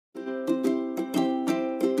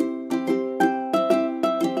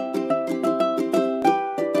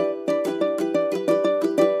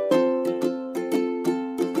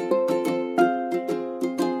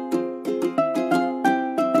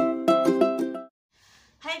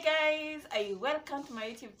guys, I welcome to my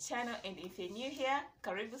YouTube channel, and if you're new here,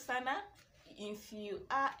 karibu sana. If you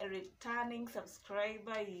are a returning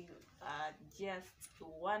subscriber, you are just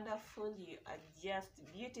wonderful, you are just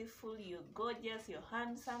beautiful, you're gorgeous, you're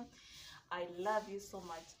handsome. I love you so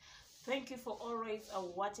much. Thank you for always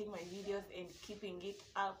watching my videos and keeping it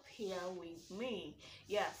up here with me.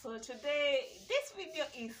 Yeah, so today this video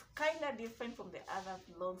is kind of different from the other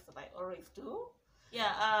vlogs that I always do.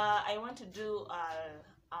 Yeah, I want to do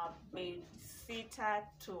a bedsitter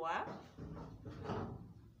tour.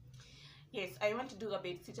 Yes, I want to do a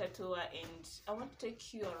bedsitter tour, and I want to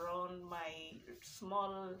take you around my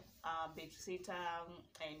small bedsitter,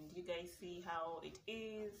 and you guys see how it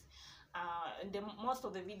is. And most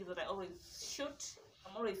of the videos that I always shoot,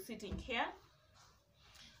 I'm always sitting here.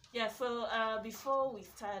 Yeah, so before we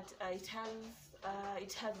start, it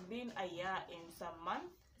has been a year and some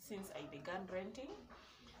months since I began renting,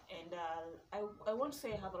 and I won't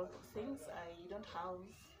say I have a lot of things. I don't have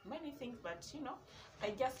many things, but you know,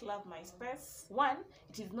 I just love my space. One,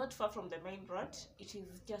 it is not far from the main road. It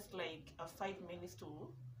is just like 5 minutes to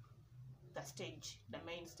the stage, the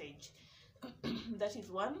main stage. That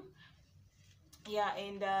is one. Yeah,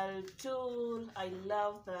 and two, I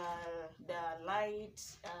love the light.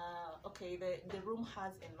 Okay, the room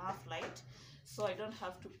has enough light, so I don't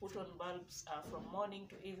have to put on bulbs from morning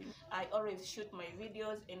to evening. I always shoot my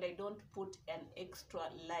videos and I don't put an extra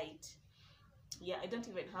light. Yeah, I don't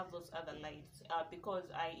even have those other lights because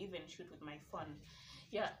I even shoot with my phone.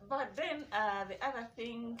 Yeah, but then the other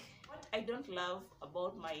thing, what I don't love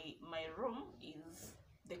about my room is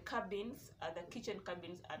the cabins. The kitchen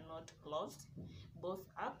cabins are not closed, both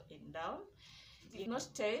up and down. It's not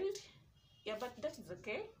tiled. Yeah, but that is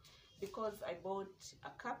okay because I bought a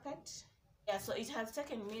carpet. Yeah, so it has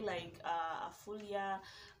taken me like a full year.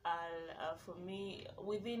 For me,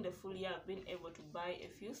 within the full year, I've been able to buy a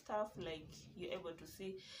few stuff, like you're able to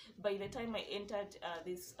see. By the time I entered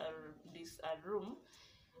this room,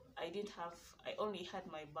 I only had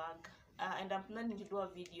my bag. And I'm planning to do a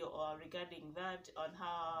video regarding that, on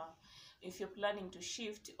how, if you're planning to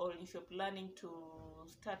shift or if you're planning to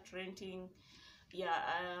start renting. Yeah,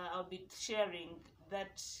 I'll be sharing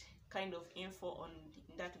that kind of info on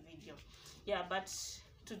that video. Yeah, but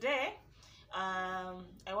today I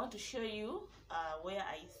want to show you where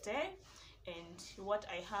I stay and what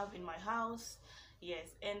I have in my house.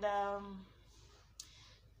 Yes, and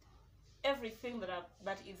everything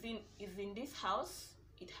that is in this house,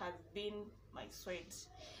 it has been my sweat.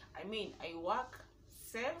 I mean, I work,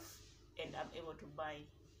 save, and I'm able to buy.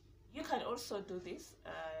 You can also do this.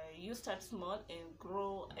 You start small and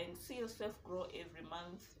grow, and see yourself grow every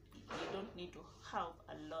month. You don't need to have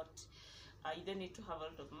a lot. You don't need to have a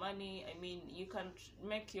lot of money. I mean, you can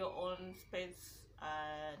make your own space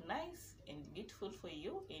nice and beautiful for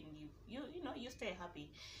you, and you know, you stay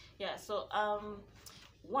happy. Yeah, so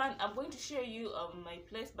one, I'm going to show you my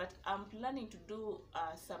place, but I'm planning to do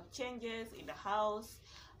some changes in the house.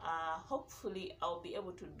 Hopefully I'll be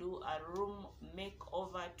able to do a room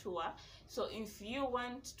makeover tour. So if you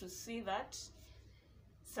want to see that,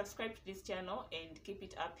 subscribe to this channel and keep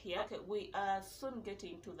it up here. Okay, we are soon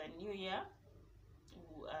getting to the new year.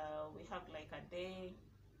 We have like a day,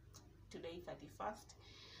 today 31st,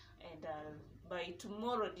 and by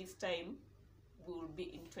tomorrow this time we will be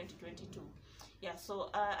in 2022. Yeah, so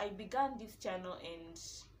I began this channel, and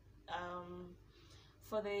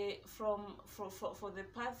for the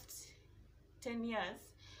past 10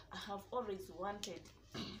 years I have always wanted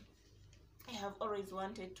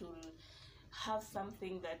to have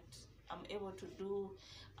something that I'm able to do,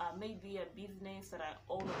 maybe a business that I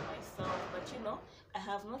own myself, but you know, I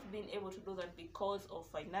have not been able to do that because of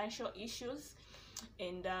financial issues.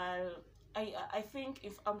 And I think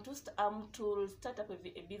if I'm to start up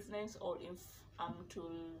a business, or if I'm to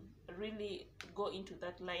really go into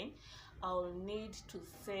that line, I'll need to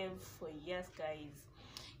save for years, guys.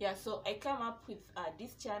 Yeah, so I came up with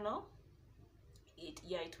this channel. It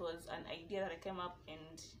was an idea that I came up,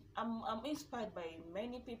 and I'm inspired by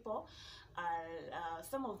many people.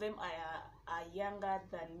 Some of them are younger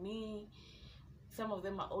than me, some of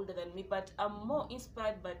them are older than me, but I'm more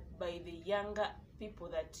inspired by the younger people,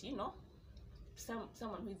 that you know,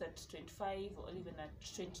 someone who is at 25 or even at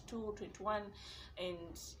 22, 21,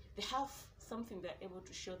 and they have something they're able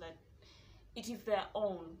to show that it is their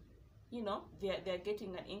own. You know, they're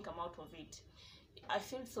getting an income out of it. I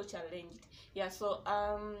feel so challenged. Yeah, so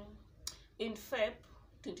in Feb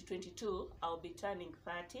 2022 I'll be turning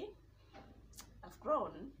 30. I've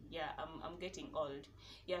grown. Yeah, I'm getting old.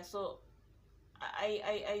 Yeah, so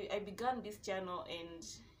I began this channel, and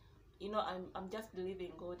you know, I'm just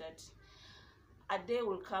believing God that a day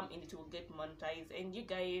will come and it will get monetized. And you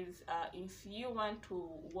guys, if you want to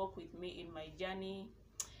work with me in my journey,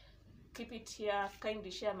 keep it here.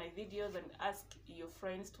 Kindly share my videos and ask your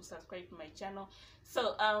friends to subscribe to my channel.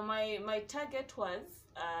 So my target was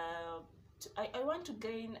I want to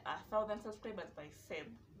gain 1,000 subscribers by Feb.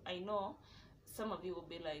 I know some of you will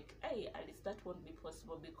be like, hey Alice, that won't be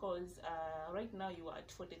possible because right now you are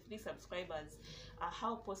at 43 subscribers.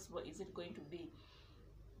 How possible is it going to be?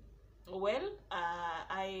 Well,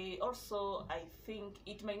 I think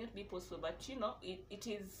it might not be possible, but you know, it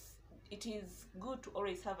is good to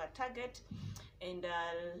always have a target and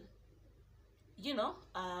you know,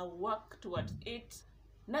 work towards it.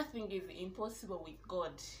 Nothing is impossible with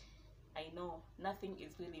God. I know nothing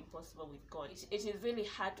is really impossible with God. It is really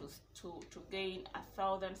hard to gain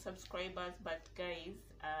 1,000 subscribers, but guys,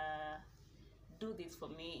 do this for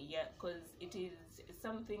me, yeah, because it is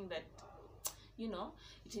something that, you know,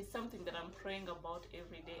 it is something that I'm praying about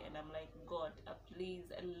every day, and I'm like, God,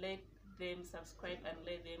 please let them subscribe and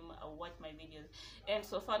let them watch my videos. And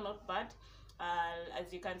so far, not bad.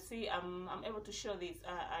 As you can see, I'm able to show this.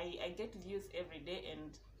 I get views every day,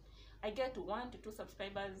 and I get 1 to 2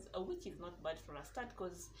 subscribers, which is not bad for a start,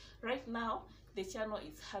 because right now the channel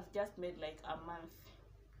has just made like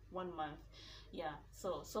 1 month. Yeah,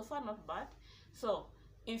 so far not bad. So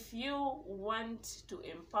if you want to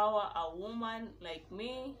empower a woman like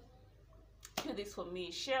me, do this for me.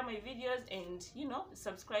 Share my videos and, you know,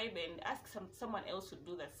 subscribe and ask someone else to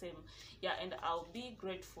do the same. Yeah, and I'll be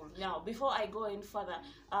grateful. Now, before I go in further,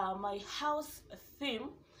 my house theme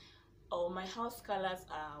or my house colors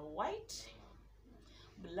are white,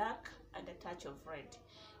 black, and a touch of red.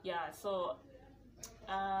 Yeah, so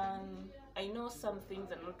I know some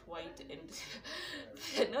things are not white and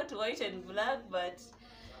they're not white and black, but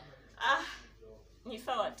ni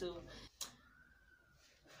sawa too.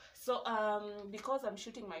 So because I'm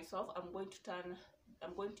shooting myself, I'm going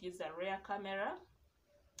to use a rear camera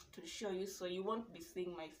to show you, so you won't be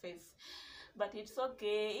seeing my face, but it's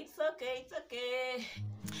okay, it's okay, it's okay.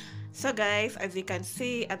 So guys, as you can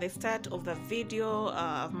see at the start of the video,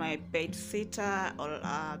 my bed sitter or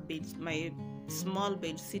my small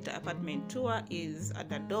bed sitter apartment tour is at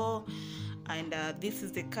the door, and this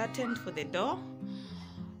is the curtain for the door.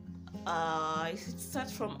 It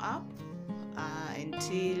starts from up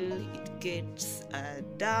until it gets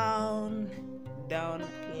down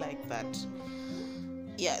like that.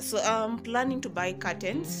 Yeah, so I'm planning to buy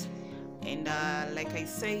curtains, and like I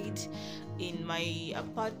said, in my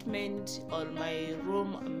apartment or my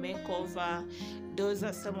room makeover, those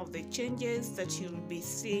are some of the changes that you'll be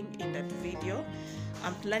seeing in that video.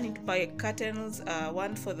 I'm planning to buy curtains,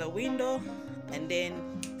 one for the window and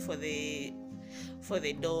then for the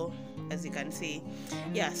door, as you can see.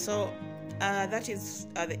 Yeah, so that is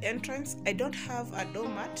the entrance. I don't have a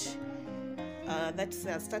doormat. That's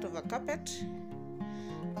the start of a carpet.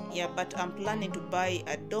 Yeah, but I'm planning to buy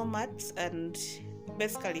a doormat, and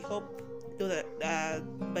basically hope that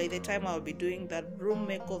by the time I'll be doing that room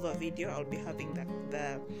makeover video, I'll be having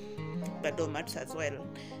the doormats as well.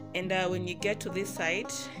 And when you get to this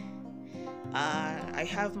side, I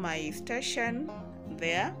have my station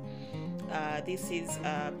there. This is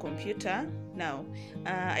a computer. Now,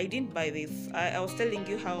 I didn't buy this. I was telling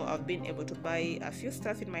you how I've been able to buy a few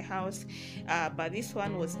stuff in my house, but this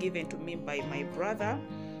one was given to me by my brother.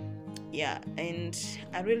 Yeah, and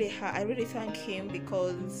I really thank him,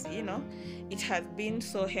 because you know, it has been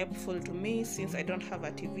so helpful to me since I don't have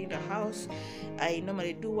a TV in the house. I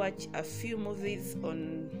normally do watch a few movies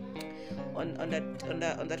on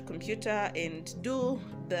that computer and do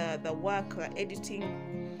the work, the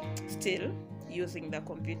editing, still using the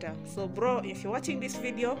computer. So bro, if you're watching this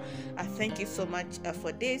video, thank you so much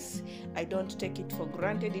for this. I don't take it for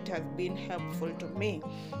granted. It has been helpful to me.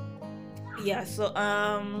 Yeah, so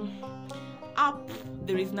up,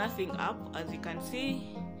 there is nothing up, as you can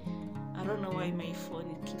see. I don't know why my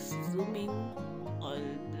phone keeps zooming or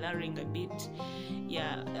blurring a bit.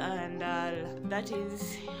 Yeah, and that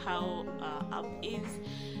is how up is.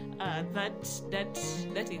 That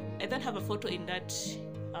is, I don't have a photo in that.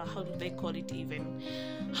 How do they call it even?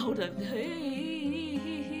 How does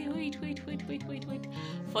wait,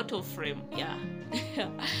 photo frame? Yeah.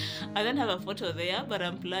 I don't have a photo there, but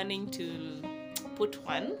I'm planning to put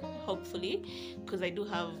one, hopefully, because I do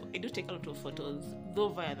take a lot of photos, though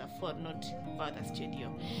via the phone, not via the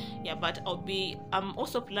studio. Yeah, but I'm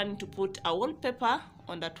also planning to put a wallpaper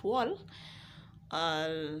on that wall.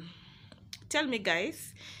 Tell me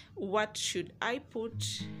guys, what should I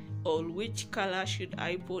put, or which color should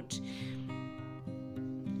I put,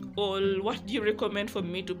 or what do you recommend for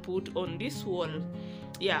me to put on this wall?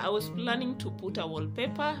 yeah, I was planning to put a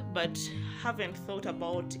wallpaper, but haven't thought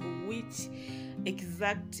about which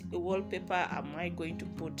exact wallpaper am I going to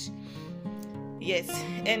put. Yes,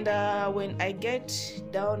 and when I get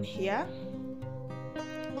down here,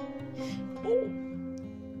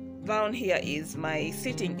 down here is my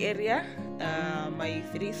sitting area, my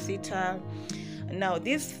 3-seater. Now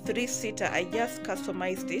this 3-seater, I just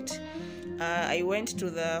customized it. I went to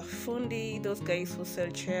the fundi, those guys who sell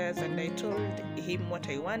chairs, and I told him what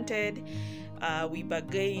I wanted. We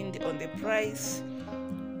bargained on the price,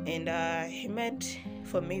 and he made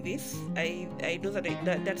for me this. I do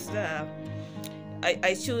that's the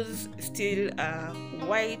I choose still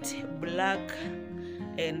white, black,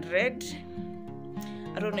 and red.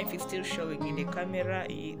 I don't know if it's still showing in the camera,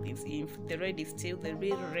 if the red is still the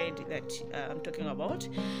real red that I'm talking about.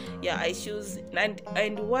 Yeah, I choose,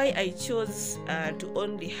 and why I chose to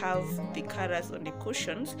only have the colors on the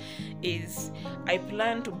cushions is I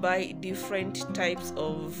plan to buy different types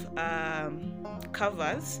of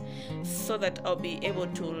covers so that I'll be able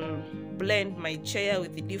to blend my chair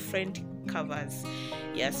with the different covers.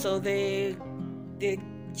 Yeah, so the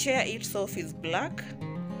chair itself is black,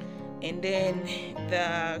 and then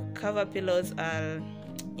the cover pillows are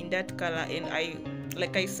in that color, and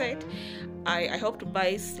like I said, I hope to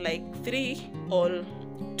buy like 3 or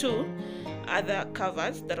 2 other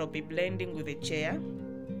covers that I'll be blending with the chair.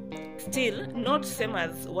 Still not same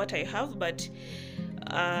as what I have, but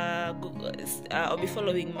I'll be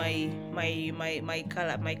following my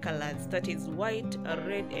colors, that is white,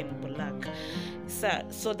 red, and black.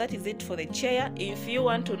 So that is it for the chair. If you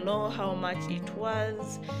want to know how much it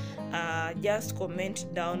was, just comment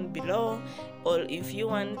down below, or if you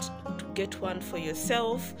want to get one for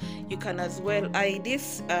yourself, you can as well. I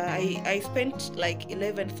spent like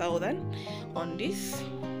 11,000 on this.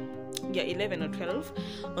 Yeah, 11 or 12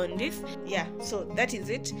 on this. Yeah, so that is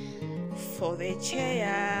it for the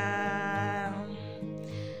chair.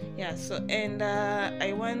 Yeah, so, and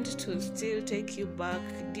I want to still take you back.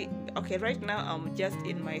 Okay, right now I'm just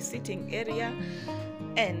in my sitting area,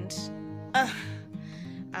 and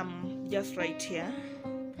I'm just right here.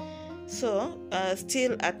 So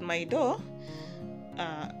still at my door,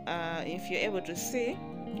 if you're able to see,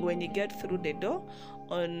 when you get through the door,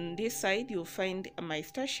 on this side you'll find my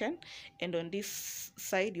station, and on this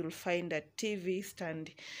side you'll find a TV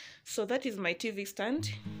stand. So that is my TV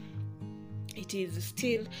stand. It is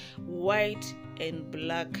still white and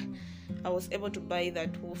black. I was able to buy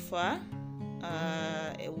that woofer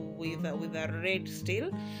with a red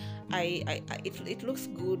still. It looks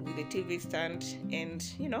good with the TV stand, and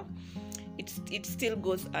you know, it still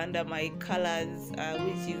goes under my colors,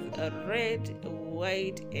 which is red,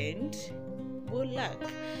 white, and black.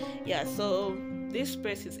 Yeah, so this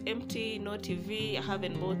space is empty, no TV. I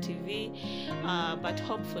haven't bought TV, but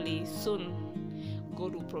hopefully soon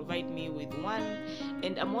God will provide me with one.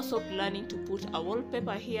 And I'm also planning to put a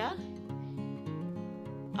wallpaper here.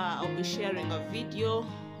 I'll be sharing a video,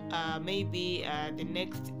 maybe the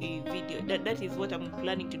next video. That is what I'm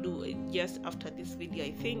planning to do just after this video,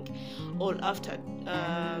 I think, or after.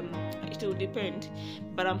 It will depend,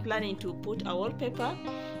 but I'm planning to put a wallpaper.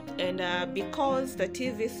 And because the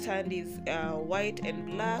TV stand is white and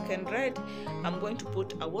black and red, I'm going to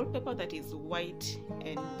put a wallpaper that is white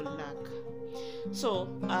and black. So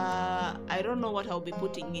I don't know what I'll be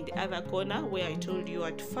putting in the other corner where I told you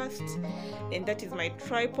at first, and that is my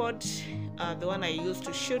tripod, the one I used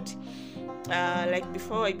to shoot. Like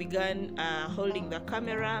before I began holding the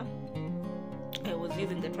camera, I was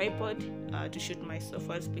using the tripod to shoot myself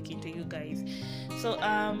while speaking to you guys. So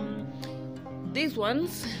these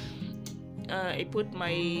ones, I put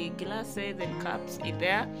my glasses and cups in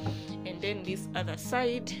there, and then this other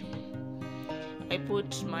side I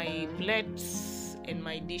put my plates and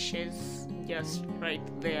my dishes just right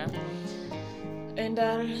there. And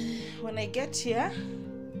when I get here,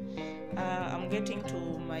 I'm getting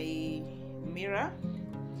to my mirror.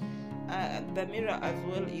 The mirror as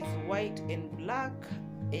well is white and black,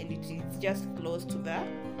 and it is just close to the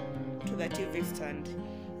TV stand.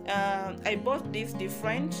 I bought this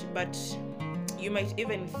different, but you might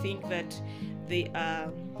even think that they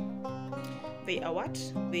are what?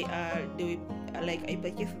 They like I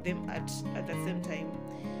purchased them at the same time.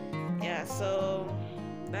 Yeah, so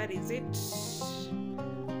that is it.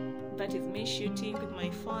 That is me shooting with my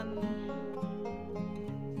phone.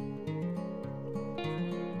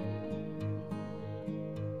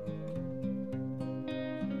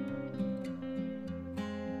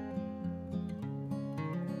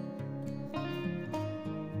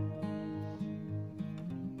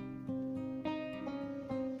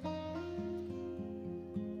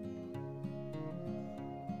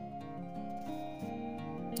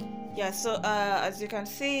 Yeah, so as you can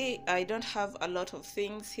see, I don't have a lot of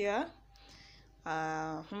things here.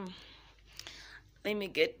 Let me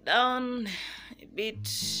get down a bit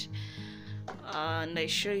and I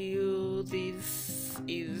show you. This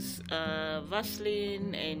is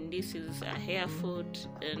Vaseline, and this is a hair food,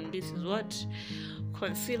 and this is what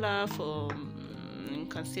concealer for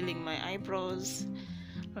concealing my eyebrows.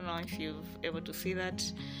 I don't know if you've able to see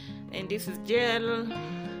that. And this is gel.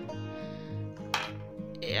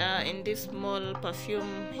 Yeah, in this small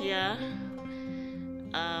perfume here.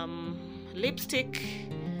 Lipstick.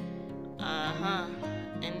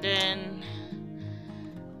 And then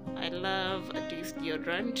I love this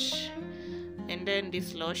deodorant, and then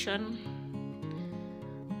this lotion.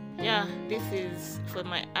 Yeah, this is for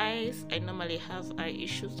my eyes. I normally have eye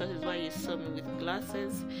issues, that is why you saw me with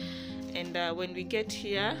glasses. And when we get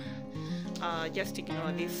here, just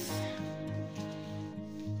ignore this.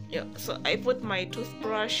 Yeah, so I put my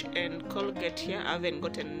toothbrush and Colgate here. I haven't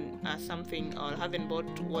gotten something, or haven't bought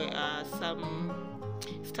some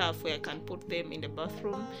stuff where I can put them in the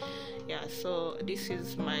bathroom. Yeah, so this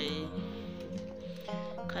is my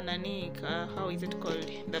Kananik, how is it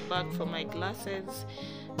called, the bag for my glasses.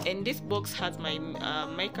 And this box has my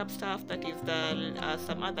makeup stuff, that is the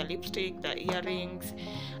some other lipstick, the earrings,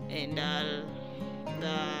 and the,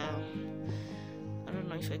 I don't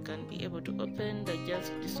know if I can be able to open, they're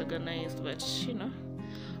just disorganized, but you know,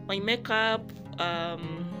 my makeup,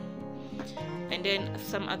 and then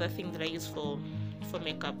some other things that I use for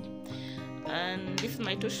makeup. And this is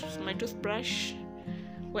my toothbrush.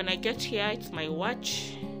 When I get here, it's my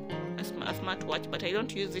watch, a smart watch, but I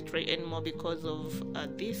don't use it right anymore because of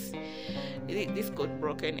this got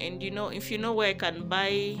broken. And you know, if you know where I can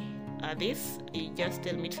buy this, you just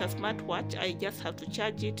tell me. It's a smart watch, I just have to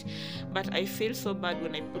charge it, but I feel so bad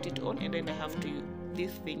when I put it on and then I have to,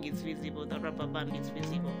 this thing is visible, the rubber band is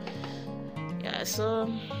visible. Yeah, so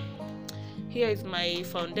here is my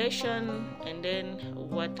foundation, and then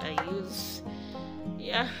what I use.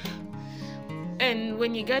 Yeah, and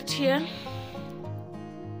when you get here,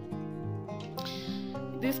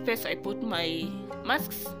 this place I put my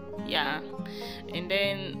masks. Yeah, and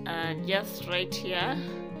then just right here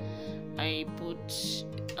I put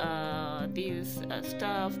these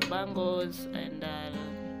stuff, bangles and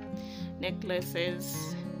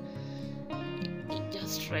necklaces,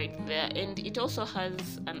 just right there. And it also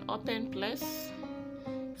has an open place,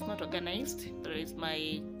 it's not organized. There is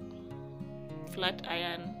my flat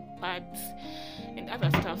iron pads and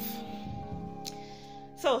other stuff.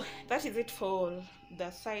 So that is it for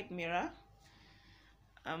the side mirror.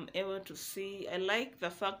 I'm able to see, I like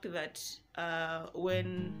the fact that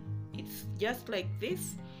when it's just like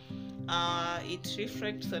this, it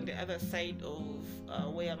reflects on the other side of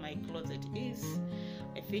where my closet is.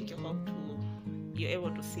 I think you're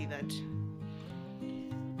able to see that.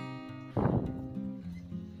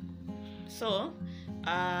 So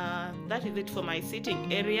that is it for my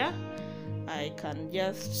sitting area. I can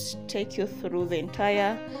just take you through the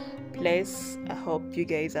entire place. I hope you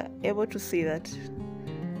guys are able to see that.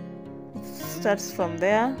 It starts from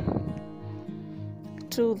there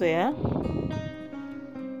to there.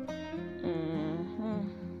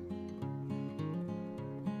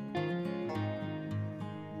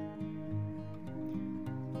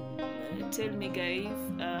 Tell me guys,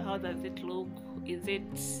 how does it look? Is it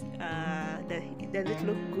does it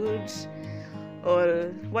look good,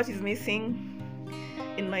 or what is missing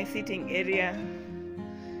in my sitting area?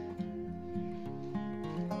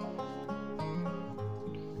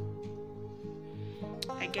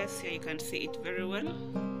 I guess here you can see it very well.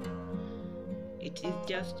 It is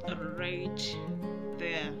just right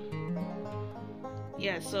there.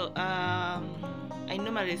 Yeah, so I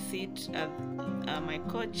normally sit at my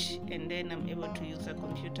couch, and then I'm able to use a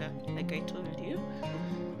computer like I told you.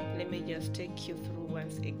 Let me just take you through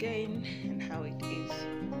once again and how it is.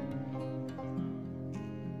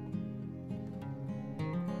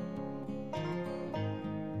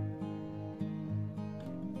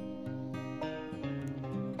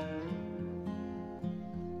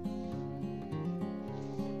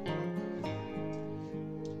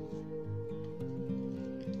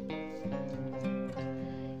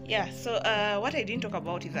 Yeah, so what I didn't talk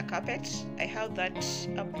about is a carpet. I have that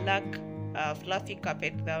black fluffy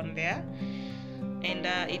carpet down there, and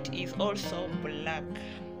it is also black.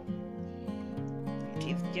 It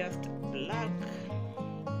is just black.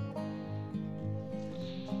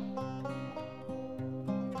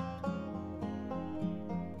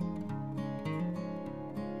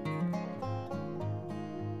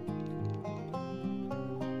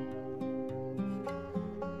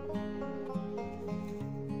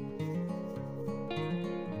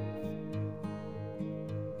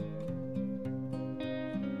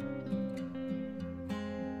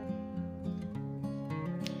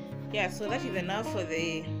 Yeah, so that is enough for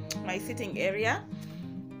my sitting area.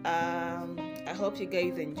 I hope you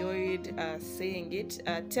guys enjoyed seeing it.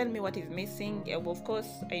 Tell me what is missing. Of course,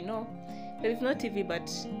 I know there is no TV, but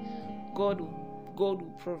God will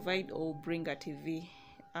provide or bring a TV.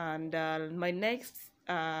 And my next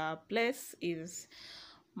place is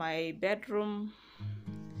my bedroom,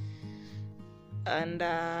 and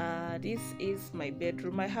this is my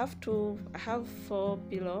bedroom. I have 4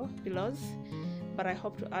 pillows, but I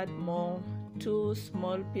hope to add more 2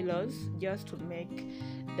 small pillows just to make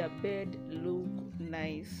the bed look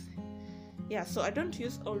nice. Yeah, so I don't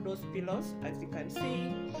use all those pillows. As you can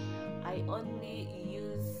see, I only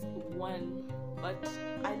use one, but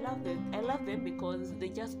I love them because they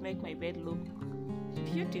just make my bed look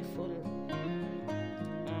beautiful.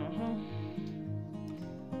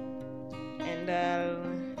 And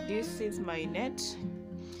this is my net.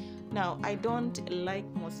 Now, I don't like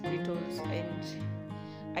mosquitoes, and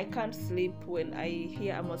I can't sleep when I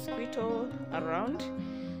hear a mosquito around.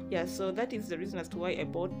 Yeah, so that is the reason as to why I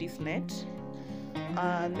bought this net.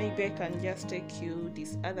 Maybe I can just take you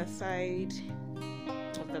this other side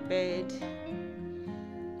of the bed.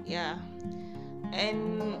 Yeah,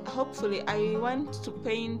 and hopefully I want to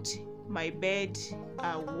paint my bed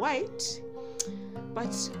white,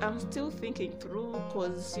 but I'm still thinking through,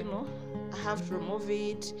 because I have to remove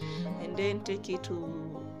it and then take it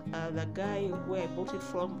to the guy where I bought it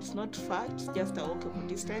from. It's not far, it's just a walkable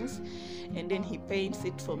distance, and then he paints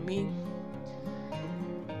it for me.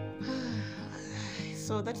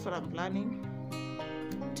 So that's what I'm planning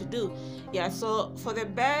to do. Yeah, so for the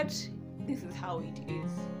bed, this is how it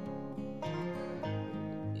is.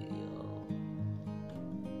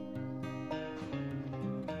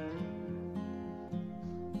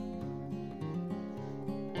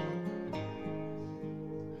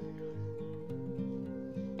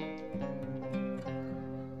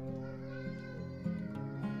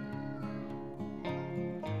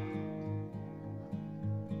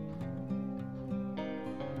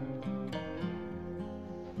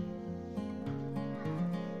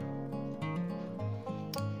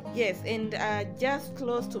 Yes, and just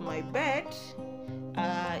close to my bed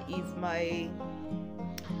is my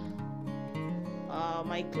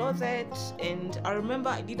closet. And I remember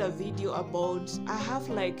I did a video about, I have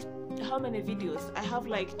like, how many videos? I have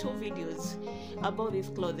like 2 videos about this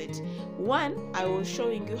closet. One, I was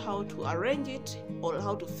showing you how to arrange it or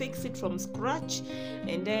how to fix it from scratch,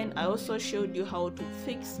 and then I also showed you how to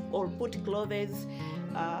fix or put clothes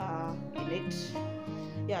in it.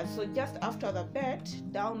 Yeah, so just after the bed,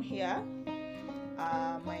 down here,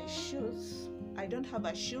 my shoes. I don't have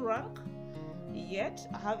a shoe rack yet.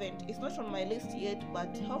 I haven't. It's not on my list yet,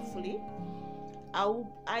 but hopefully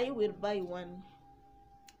I will buy one.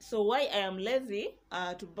 So why I am lazy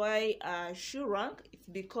to buy a shoe rack is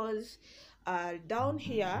because down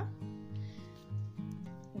here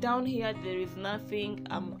there is nothing.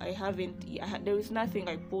 There is nothing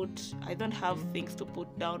I don't have things to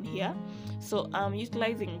put down here, so I'm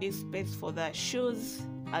utilizing this space for the shoes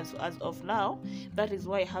as of now. That is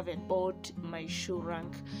why I haven't bought my shoe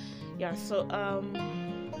rack. Yeah, so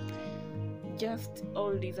just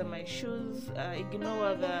all these are my shoes.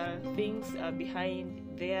 Ignore the things behind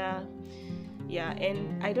there. Yeah,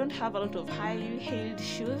 and I don't have a lot of high-heeled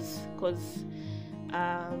shoes because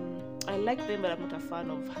I like them, but I'm not a fan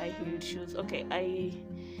of high-heeled shoes. Okay, I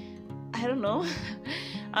don't know.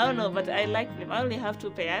 I don't know, but I like them. I only have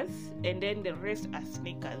 2 pairs, and then the rest are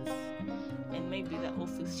sneakers and maybe the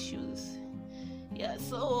office shoes. Yeah,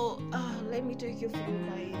 so let me take you through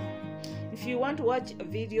my. If you want to watch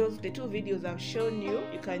videos, the 2 videos I've shown you,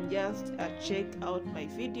 you can just check out my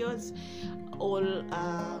videos.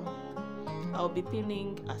 I'll be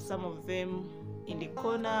pinning some of them in the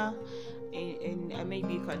corner, and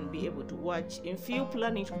maybe you can be able to watch. If you're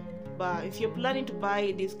planning to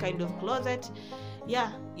buy this kind of closet,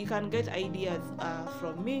 yeah, you can get ideas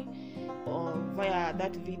from me or via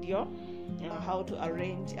that video, how to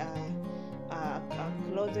arrange a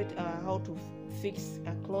closet, how to fix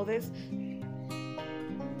clothes.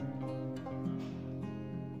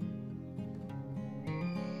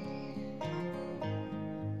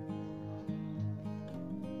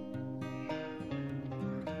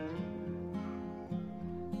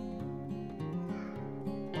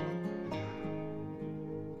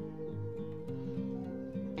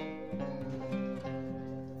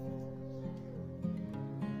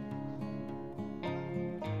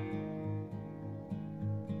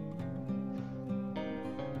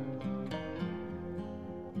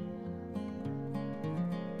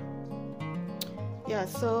 Yeah,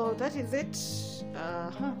 so that is it.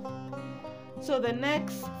 So the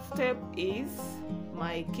next step is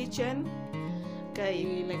my kitchen.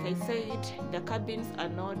 Okay, like I said, the cabins are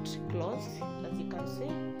not closed, as you can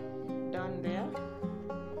see down there.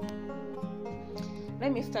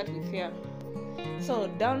 Let me start with here. So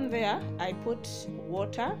down there I put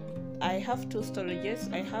water. I have two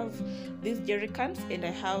storages. I have these jerry cans and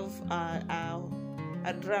I have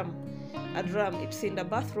a drum. It's in the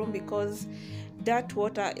bathroom because that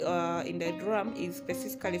water in the drum is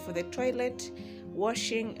specifically for the toilet,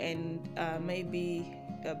 washing, and maybe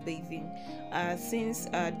bathing, since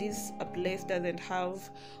this place doesn't have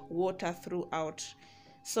water throughout.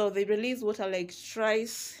 So they release water like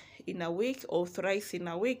twice in a week or thrice in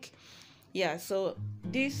a week. Yeah, so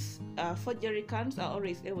these 4 jerry cans are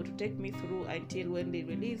always able to take me through until when they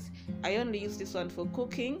release. I only use this one for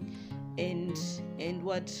cooking and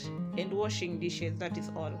washing dishes. That is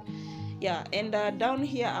all. Yeah, and down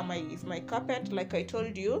here is my carpet. Like I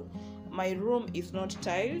told you, my room is not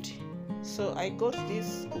tiled, so I got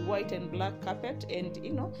this white and black carpet, and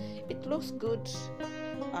you know, it looks good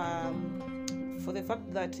for the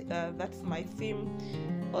fact that that's my theme.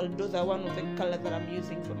 All those are one of the colors that I'm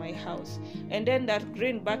using for my house. And then that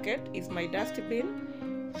green bucket is my dustbin.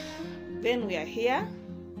 Then we are here.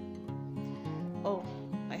 Oh,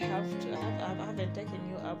 I haven't taken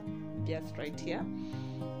you up just right here.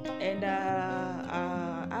 And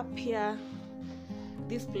up here,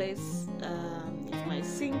 this place is my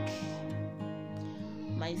sink.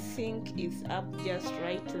 My sink is up just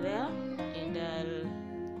right there, and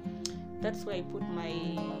that's where I put my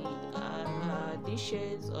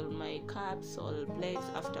dishes, all my cups, all plates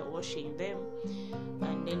after washing them,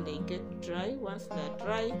 and then they get dry. Once they're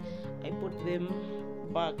dry, I put them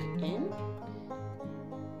back in.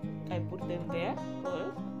 I put them there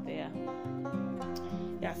or there.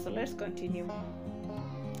 Yeah, so let's continue.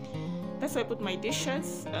 That's where I put my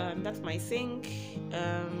dishes. That's my sink.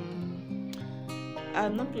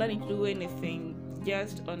 I'm not planning to do anything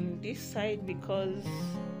just on this side because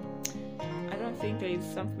I don't think there is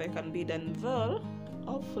something that can be done, though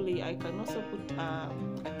hopefully I can also put a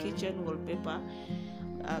kitchen wallpaper.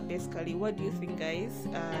 Basically, what do you think, guys?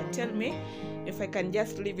 Tell me if I can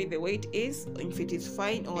just leave it the way it is, if it is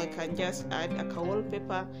fine, or I can just add a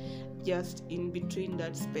wallpaper just in between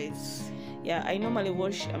that space. Yeah, I normally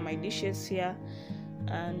wash my dishes here,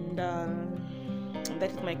 and that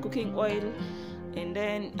is my cooking oil. And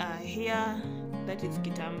then here, that is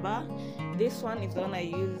kitamba. This one is the one I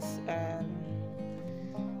use.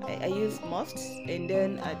 I use most, and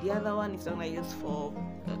then the other one is the one I use for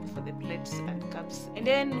the plates and cups. And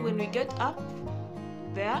then when we get up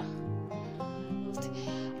there,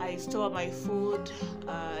 I store my food.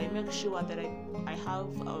 I make sure that I have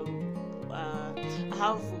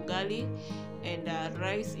ugali and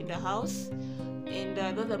rice in the house. And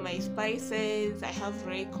those are my spices. I have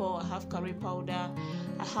reiko, I have curry powder,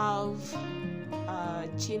 I have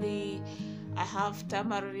chili, I have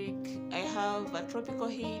turmeric, I have a tropical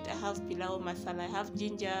heat, I have pilau masala, I have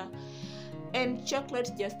ginger, and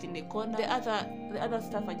chocolate just in the corner. The other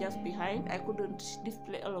stuff are just behind. I couldn't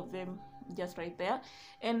display all of them just right there.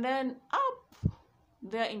 And then up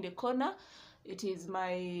there in the corner, it is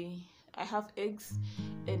I have eggs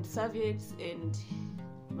and serviettes and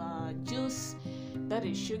juice, that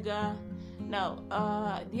is sugar. Now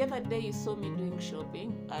the other day you saw me doing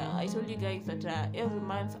shopping. I told you guys that every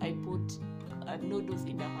month I put noodles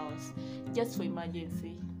in the house just for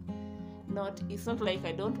emergency. It's not like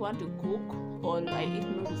I don't want to cook or I eat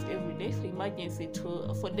noodles every day. For emergency,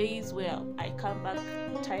 for days where I come back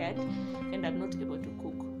tired and I'm not able to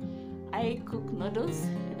cook, I cook noodles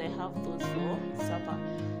and I have those for supper.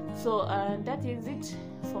 So that is it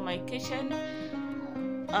for my kitchen.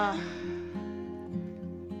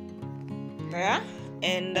 Yeah,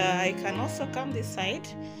 and I can also come this side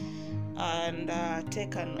and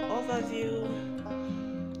take an overview.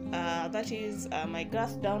 That is my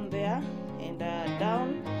gas down there, and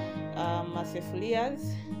down my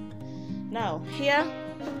seflias. Now here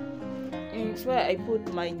is where I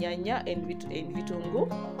put my nyanya and vitungu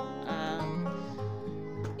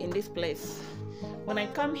in this place. When I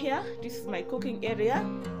come here, this is my cooking area.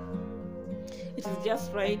 It is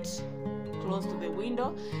just right close to the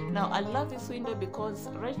window. Now I love this window because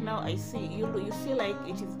right now I see you see like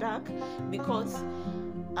it is dark because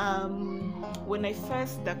when I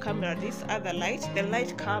face the camera, this other light, the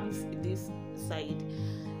light comes this side,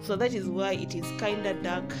 so that is why it is kind of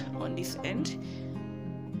dark on this end.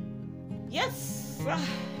 Yes, I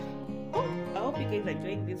hope you guys are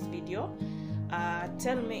enjoying this video.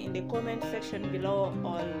 Tell me in the comment section below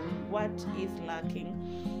on what what is lacking,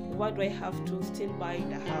 what do I have to still buy in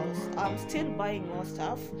the house. I'm still buying more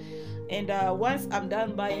stuff, and once I'm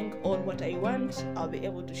done buying all what I want, I'll be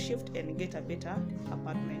able to shift and get a better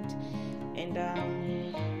apartment. And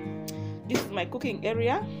this is my cooking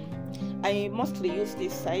area. I mostly use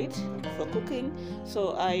this side for cooking,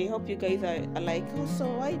 so I hope you guys are like, oh, so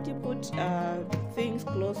why do you put things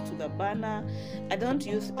close to the burner? I don't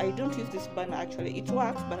use this burner. Actually, it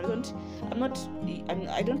works, but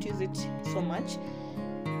I don't use it so much.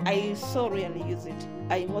 I so rarely use it.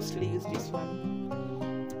 I mostly use this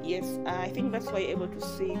one. Yes, I think that's why you're able to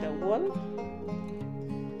see the wall.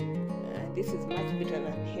 This is much better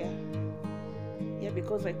than here. Yeah,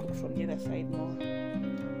 because I cook from the other side more.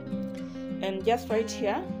 And just right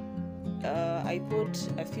here, I put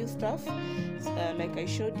a few stuff. Like I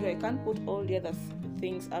showed you, I can't put all the other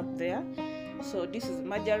things up there. So this is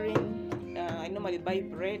margarine. I normally buy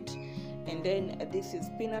bread, and then this is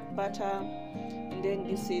peanut butter, and then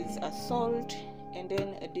this is salt, and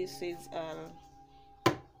then this is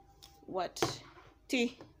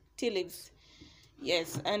tea leaves.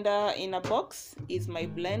 Yes, and in a box is my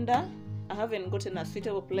blender. I haven't gotten a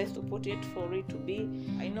suitable place to put it for it to be.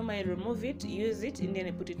 I normally remove it, use it, and then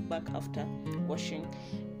I put it back after washing.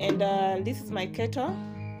 And this is my kettle.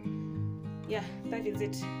 Yeah, that is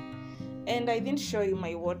it. And I didn't show you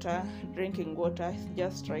my water, drinking water,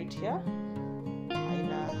 just right here in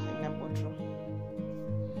a bottle.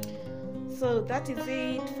 So that is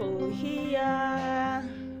it for here.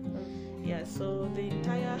 Yeah, so the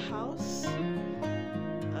entire house, if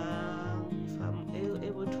I'm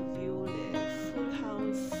able to view the full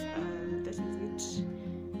house, that is it.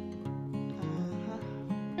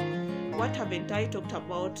 What haven't I talked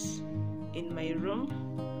about in my room?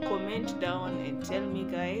 Comment down and tell me,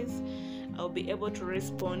 guys. I'll be able to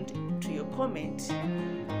respond to your comment.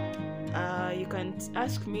 You can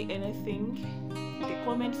ask me anything in the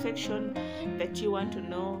comment section that you want to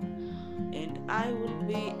know, and I will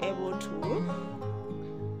be able to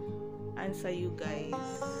answer you guys.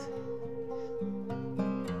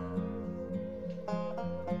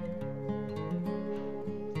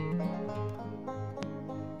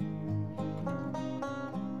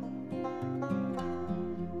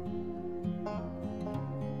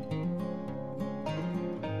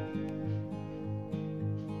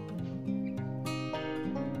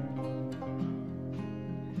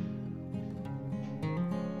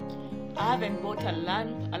 I haven't bought a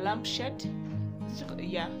lampshade.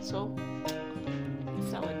 Yeah, so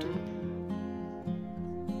it's our two.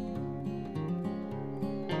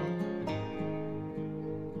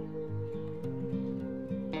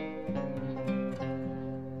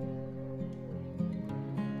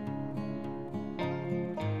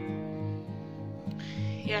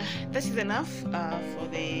 Yeah, this is enough for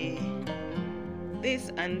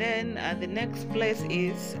this, and then the next place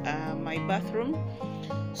is my bathroom.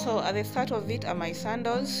 So at the start of it are my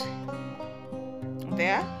sandals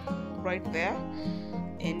there, right there,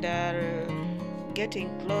 and getting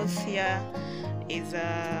close here is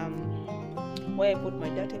where I put my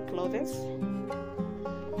dirty clothes.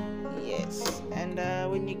 Yes, and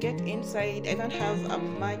when you get inside, I don't have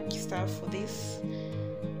much stuff for this.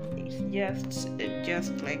 It's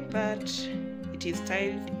just like that. It is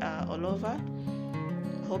tiled all over.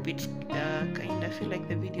 I hope it kind of feel like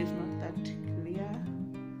the video is not that clear.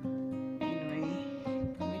 Anyway,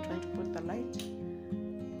 let me try to put the light.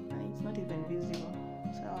 It's not even visible.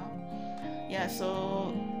 So yeah,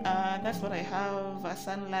 so that's what I have.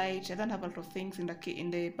 Sunlight. I don't have a lot of things in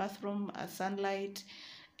the bathroom. Sunlight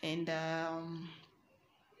and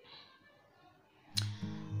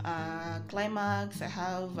Climax. I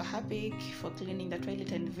have a Harpic for cleaning the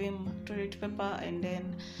toilet and Vim toilet paper, and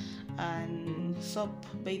then soap,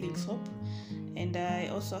 bathing soap, and I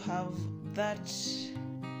also have that.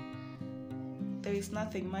 There is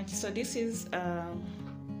nothing much. So this is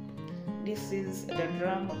the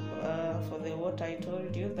drum for the water I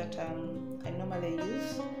told you that I normally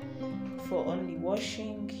use for only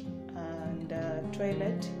washing and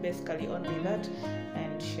toilet, basically only that,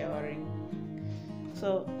 and showering.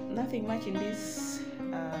 So nothing much in this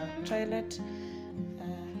toilet.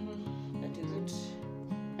 That is it.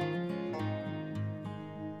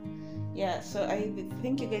 Yeah, so I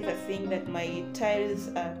think you guys are seeing that my tiles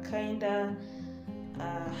are kinda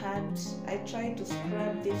hard. I tried to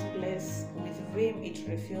scrub this place with Vim, it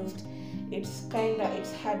refused. It's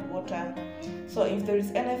hard water. So if there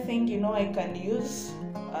is anything I can use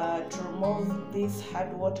to remove this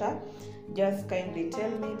hard water, just kindly tell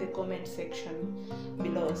me in the comment section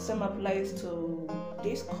below. Same applies to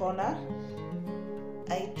this corner.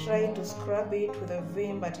 I tried to scrub it with a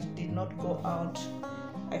Vim, but it did not go out.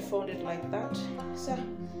 I fold it like that. So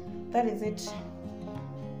that is it.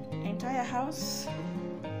 Entire house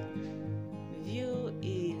view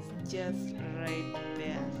is just right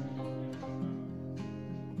there.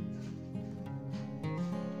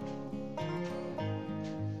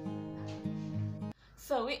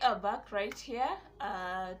 So we are back right here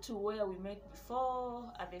to where we met before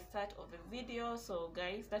at the start of the video. So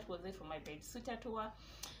guys, that was it for my bedsitter tour.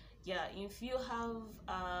 Yeah, if you have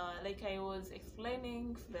like I was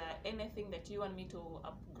explaining, if there anything that you want me to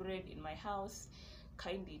upgrade in my house,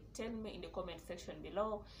 kindly tell me in the comment section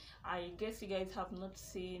below. I guess you guys have not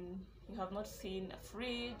seen a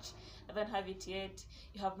fridge. I don't have it yet.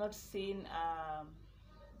 You have not seen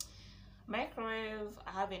microwave.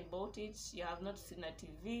 I haven't bought it. You have not seen a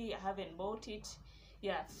TV. I haven't bought it.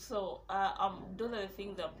 Yeah, so those are the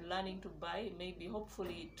things I'm planning to buy. Maybe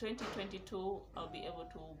hopefully 2022 I'll be able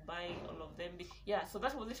to buy all of them. Yeah, so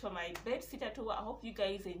that was it for my bedsitter tour. I hope you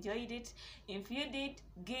guys enjoyed it. If you did,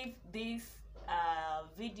 give this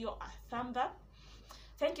video a thumbs up.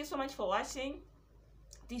 Thank you so much for watching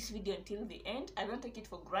this video until the end. I don't take it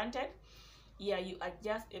for granted. Yeah, you are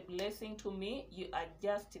just a blessing to me. You are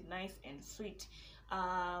just nice and sweet.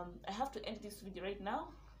 I have to end this video right now.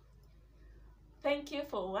 Thank you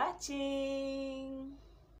for watching.